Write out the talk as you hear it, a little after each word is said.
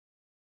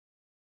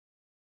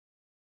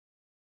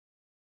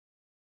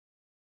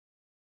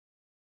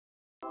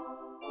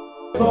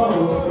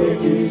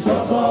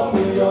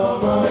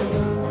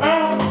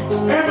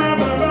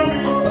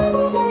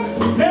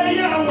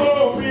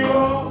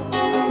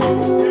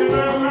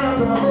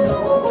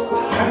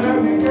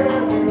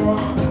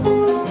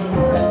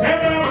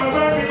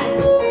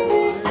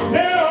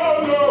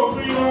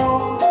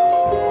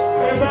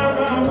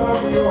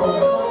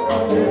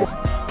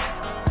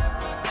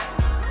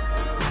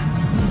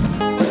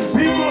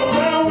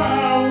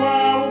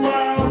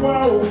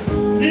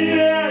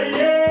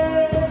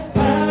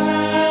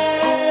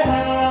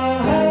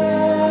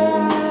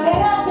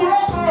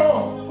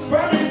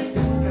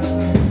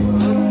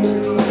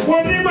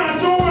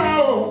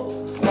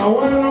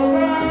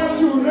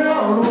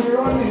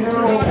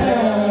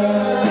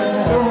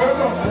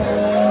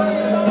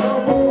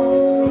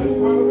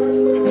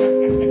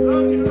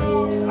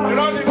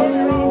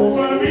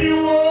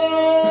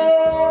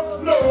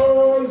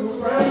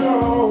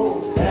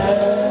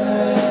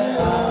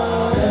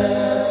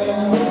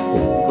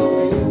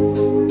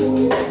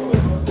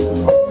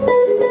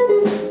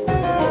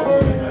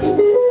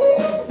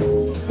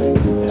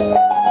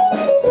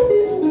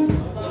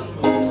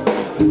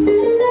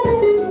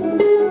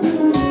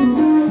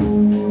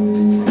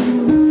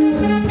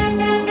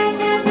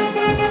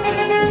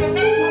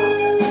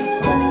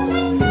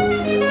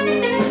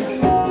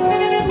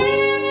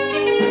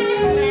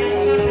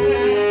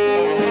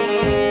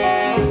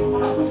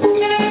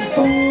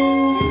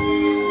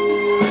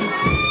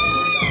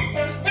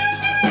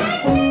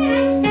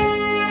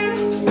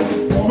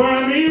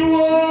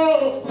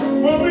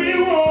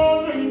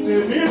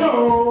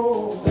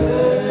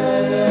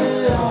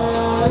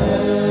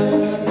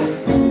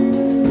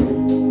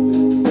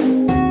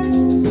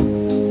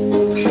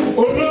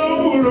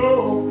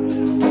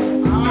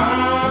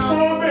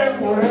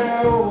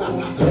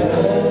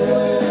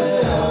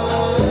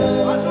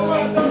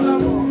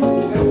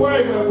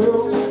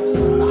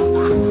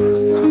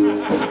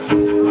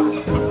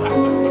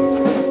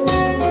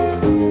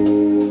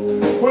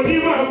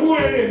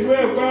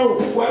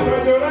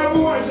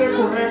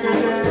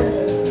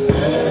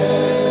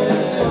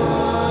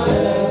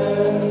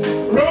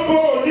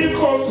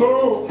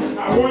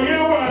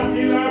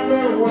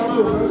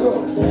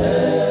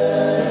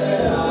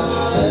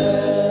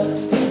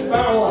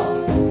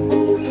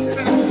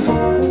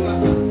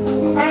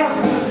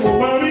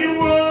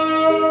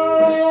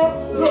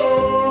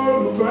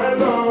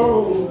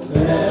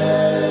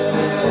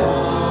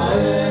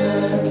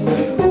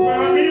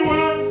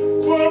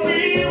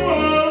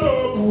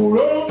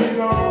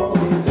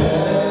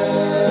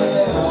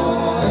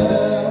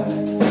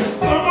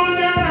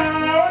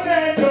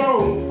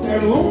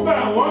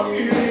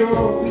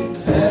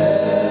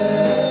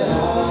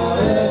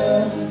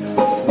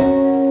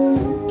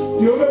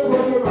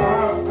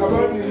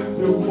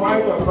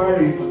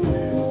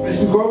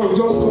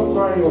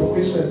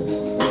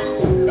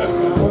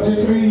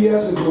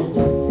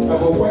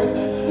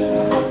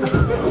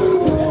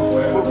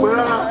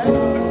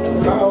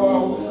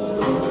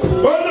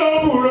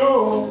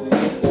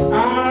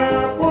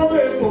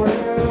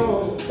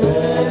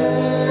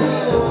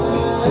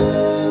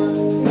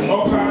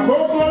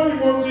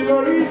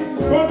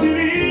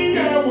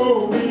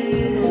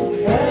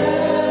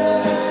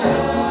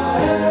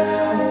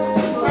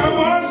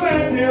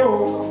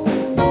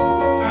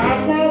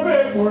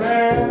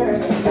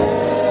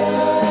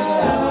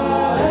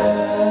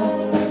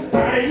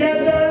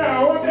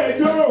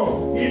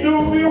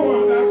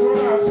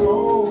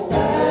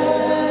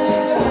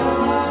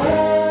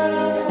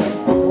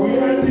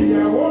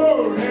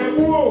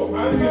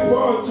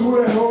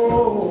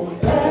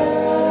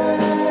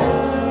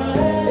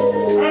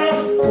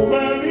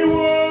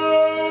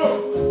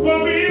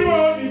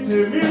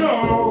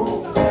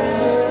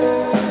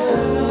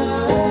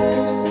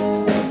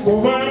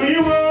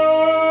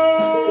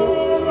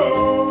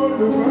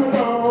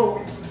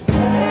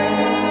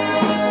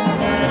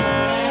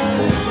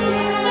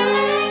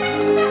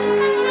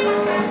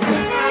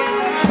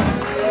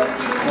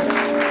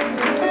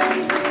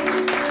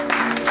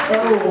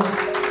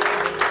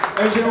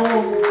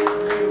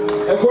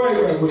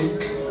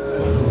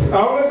I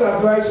always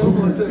advise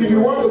people, if you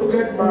want to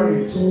get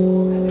married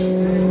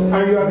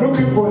and you are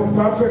looking for a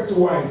perfect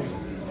wife,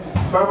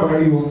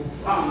 marry you.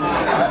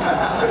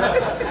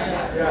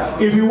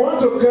 If you want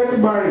to get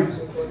married,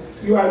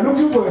 you are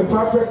looking for a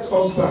perfect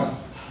husband,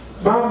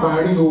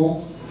 marry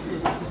you.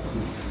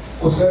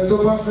 Kò tó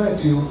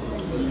perfect you.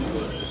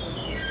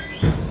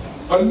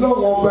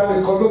 Ọlọ́run ọba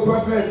nìkan ló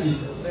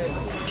perfect.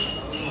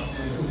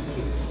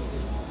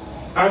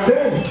 And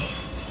then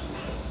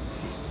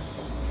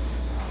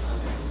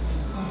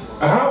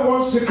I have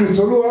one secret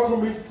Olúwa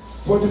fún mi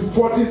for the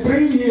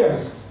 43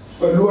 years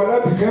pẹ̀lú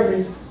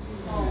Alábìkẹ́mi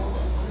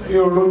mi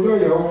ò rojọ́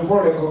ìyàwó bọ́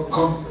rẹ̀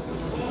kankan.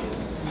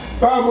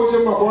 Báwo mo ṣe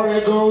mọ̀ bọ́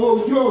rẹ̀ gan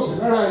ojú òsì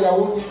lára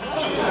ìyàwó mi.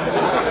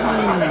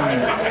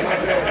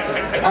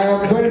 I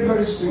am very,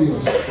 very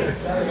serious.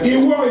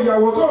 Ìwọ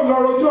ìyàwó tó lọ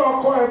rojọ́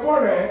ọkọ ẹ fọ́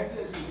rẹ̀.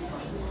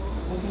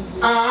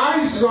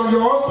 Eyes on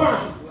your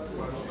husband.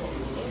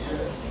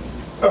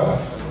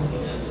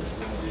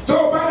 Tó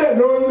o bá dẹ̀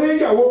lọ ní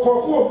ìyàwó kan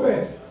kú òbẹ̀,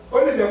 ó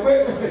lè jẹ́ pé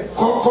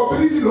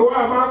community ló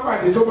wà máa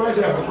pàdé tó máa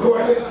ṣe àgbẹ̀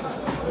wálé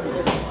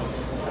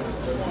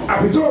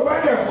àbí tó o bá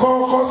dẹ̀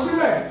kọ́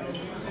sílẹ̀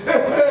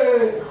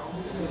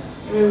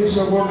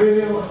ìṣọ̀gbọ̀n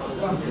gbélé wọn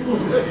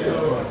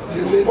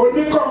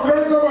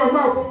oníkọ̀ọ́kẹ́rẹ́ tó wà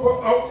máa fún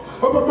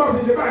ọ bá fi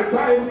jẹ́ máa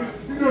gbá ẹni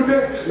nínú ilé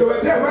ìwà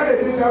tí a bá lè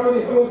dé sáwọn ní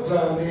ìlú ta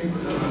ni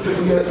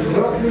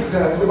lovely ta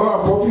ni ìbáwá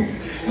public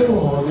nínú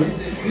ọ̀rẹ́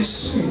it's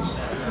sweet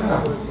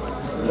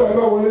nígbà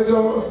bá wọlé tó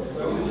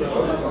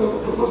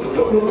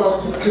ló máa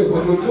kú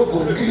kéwòn lóko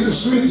kí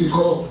sweet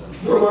kan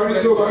ló máa rí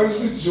tó máa rí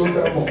sweet tó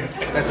dà mọ́.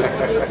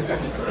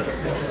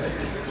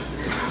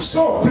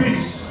 So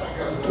please,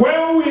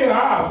 when we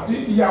have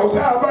ìyàwó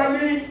tá a bá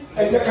ní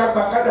ẹ jẹ́ ká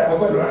gba kádàrá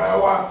pẹ̀lú ara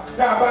wa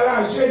tá a bá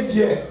láà ṣe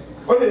díẹ̀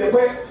ó lè jẹ́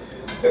pé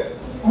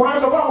mo á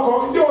sọ fún àwọn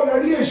kan jẹ́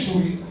òun rí èṣù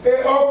yìí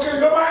ọ̀kẹ́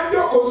ló máa ń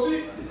jókòó sí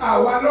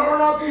àwa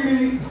lọ́rọ́ kiri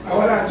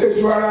àwa là ń ṣe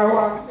ju ara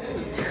wa.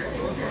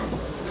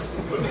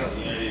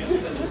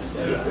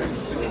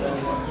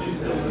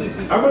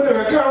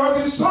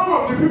 Some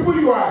of the people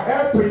you are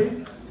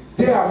helping,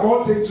 they are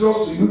more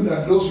dangerous to you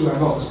than those you are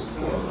not.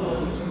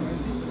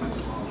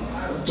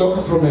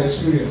 Talking from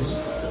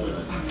experience.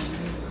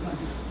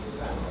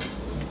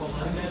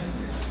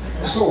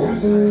 So,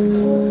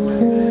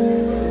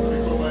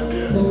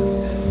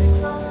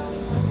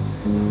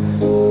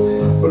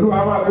 Olúwa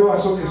máa gbé wa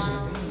sókè sí.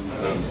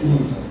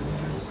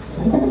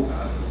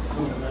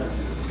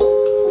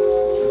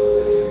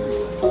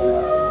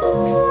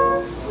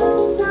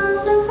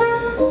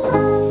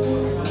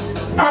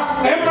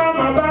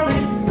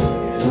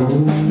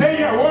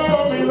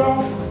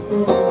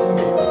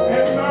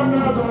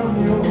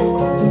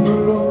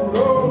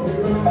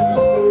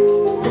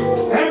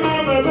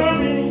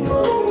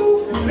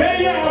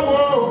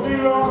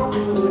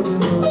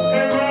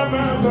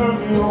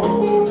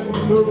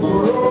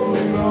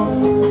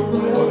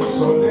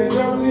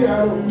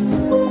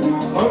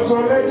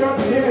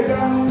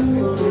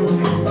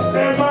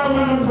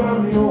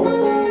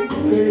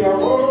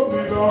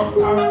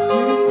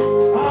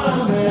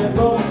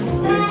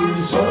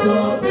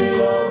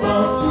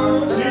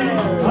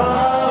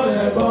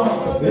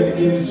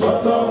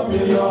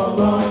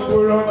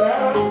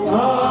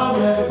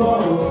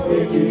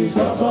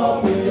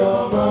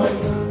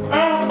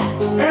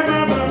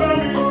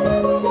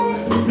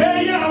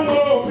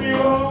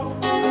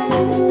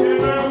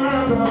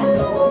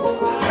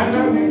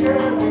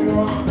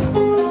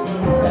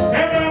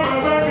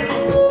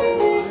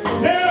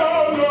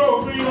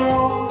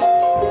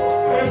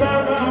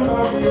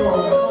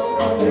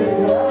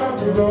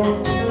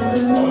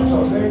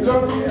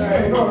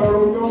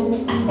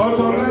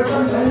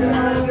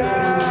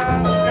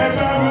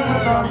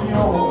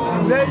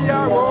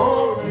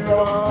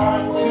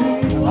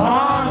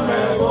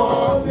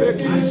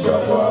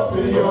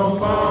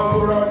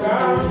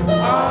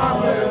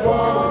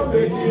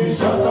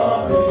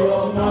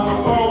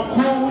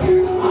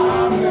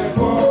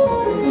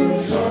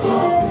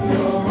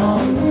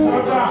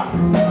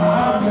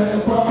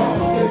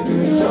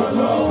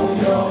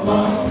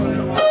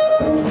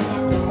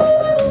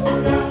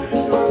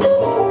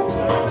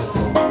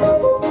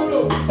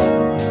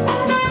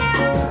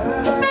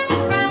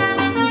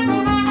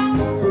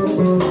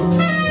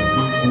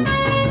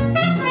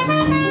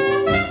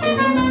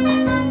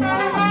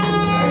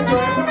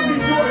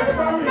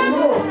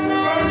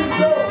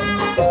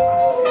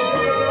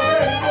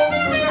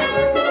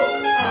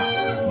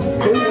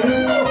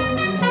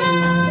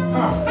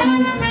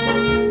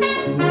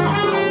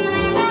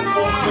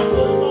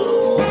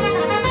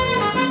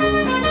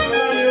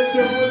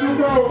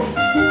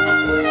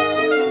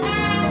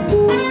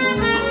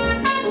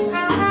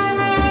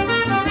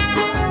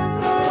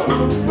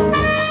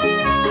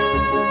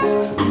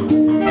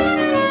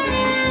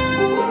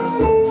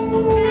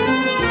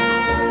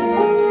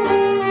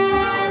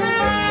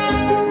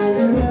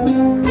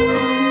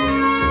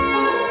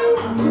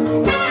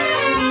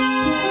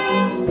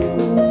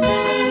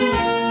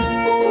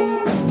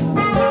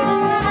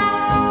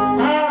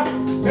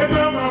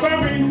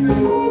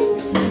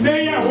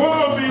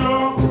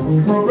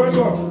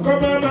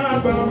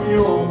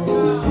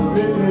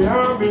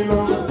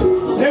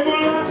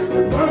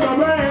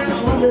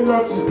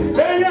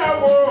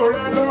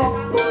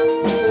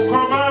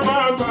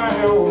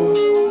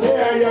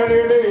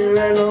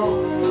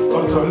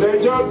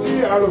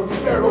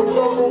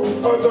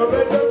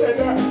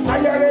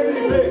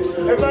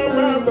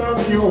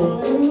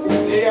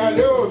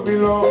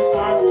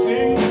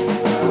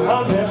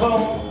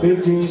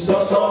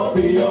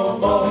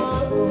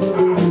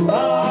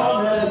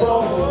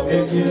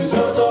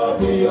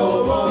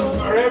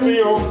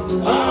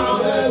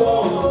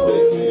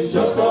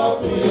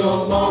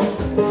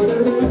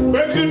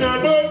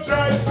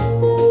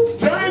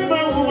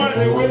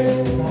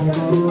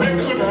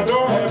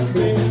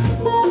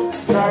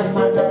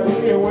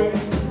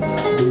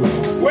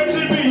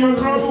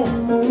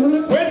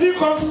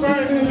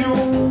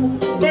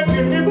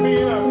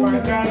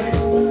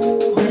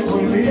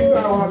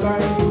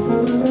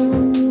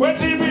 Wait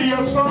till be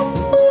your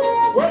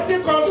song.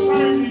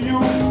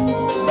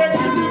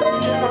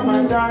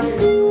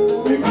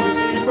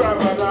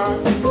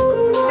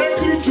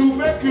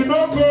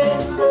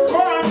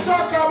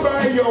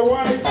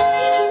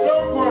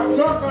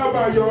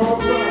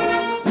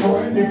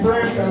 any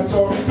friend at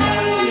all.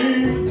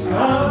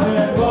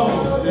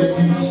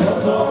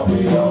 Shut up, be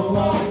your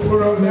mouth.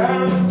 Brother,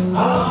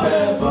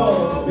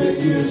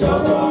 Make you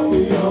shut up, be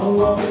your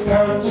mouth.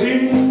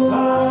 counting.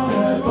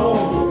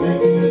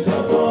 Make you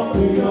shut up,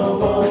 be your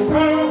mouth.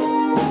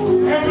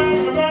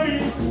 Everybody,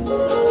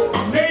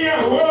 they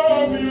are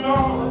all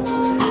belong.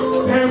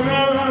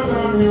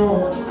 Everybody, no,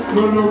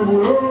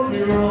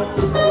 belong.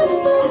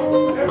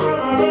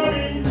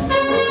 Everybody,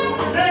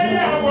 they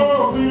are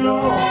all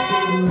belong.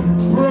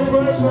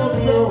 Professor,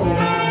 belong.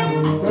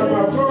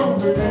 Never go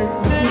with it.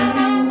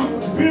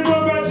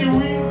 People that you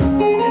win,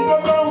 it's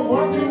about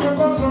what you make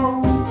us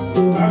up.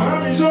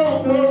 I'm so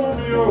proud of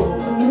you.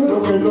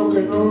 Look,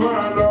 no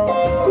man.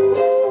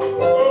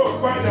 Oh,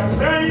 quite a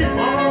saying,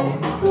 oh,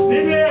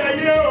 Nile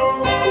aye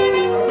o,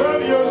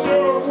 Adami o ṣe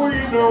òkú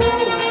iná o,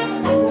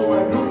 mo wà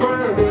dúpẹ́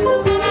rẹ̀.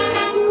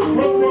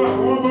 Gbogbo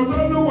àwọn ọmọ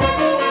tó lù wá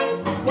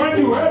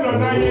wájú ẹ̀ lọ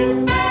láyé.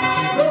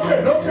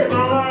 Lókè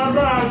náà máa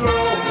bá a lọ,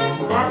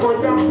 wá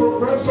kọjá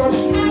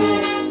professorship o.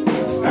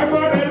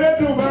 Ẹgbọ́n rẹ̀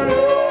lẹ́dùnmáre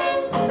o,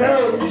 ẹ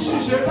ò ní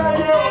ṣiṣẹ́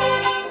láyé o,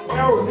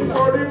 ẹ ò ní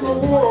kọrí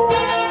tuntun o,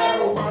 ẹ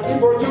ò mà ní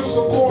bojú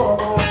sunkún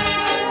ọmọ.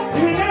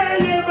 Ilé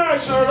ayé máa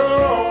ṣòro,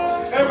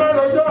 ẹ má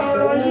rojọ́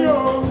ara yín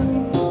o.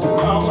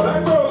 Ọ̀rẹ́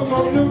tó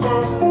tójú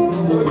kan,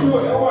 ojú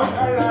ẹ̀ wà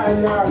lára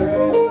aya rẹ̀.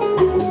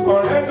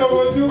 Ọ̀rẹ́ tó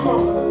ojú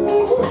kan,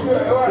 ojú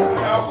ẹ̀ wà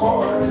lára ọkọ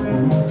rẹ̀.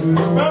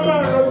 Bàbá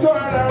rojọ́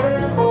ara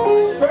rẹ̀,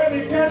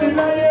 fẹ́nikẹ́ni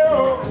láyé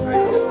o.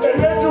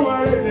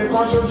 Elédùmarè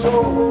nìkan ṣoṣo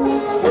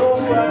ló ń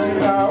gbà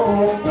nílà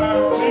òun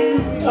àti.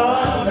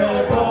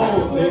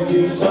 Make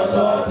you shut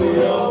up, be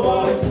your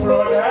mouth.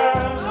 Brother,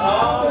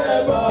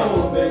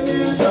 Make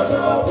you shut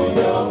up, be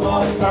your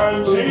mouth.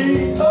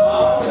 auntie.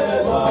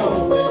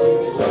 Make you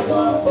shut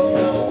up, be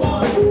your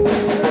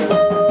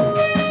mouth.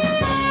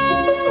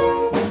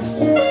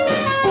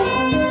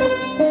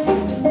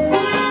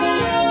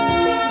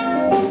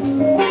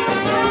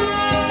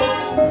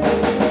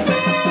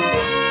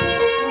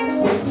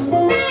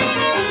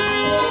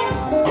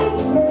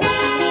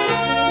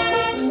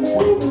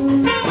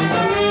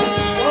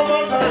 One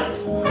more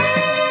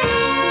time.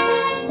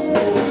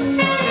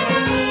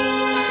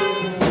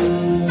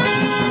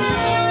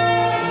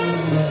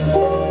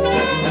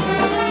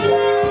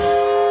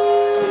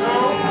 Now,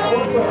 I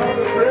want to have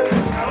a break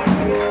now.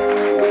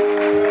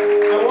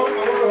 I want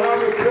to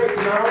have a break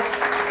now.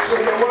 So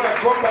that when I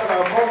come back,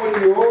 I'll come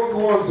with the old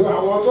ones. I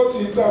want to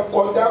eat up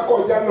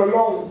kọjá lọ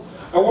lọ́hùn.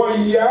 Àwọn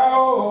ìyá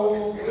o,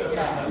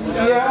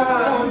 ìyá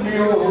mi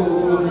o.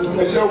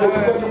 Ẹ ṣe wo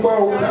dúpẹ́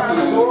o,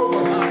 láti sọ.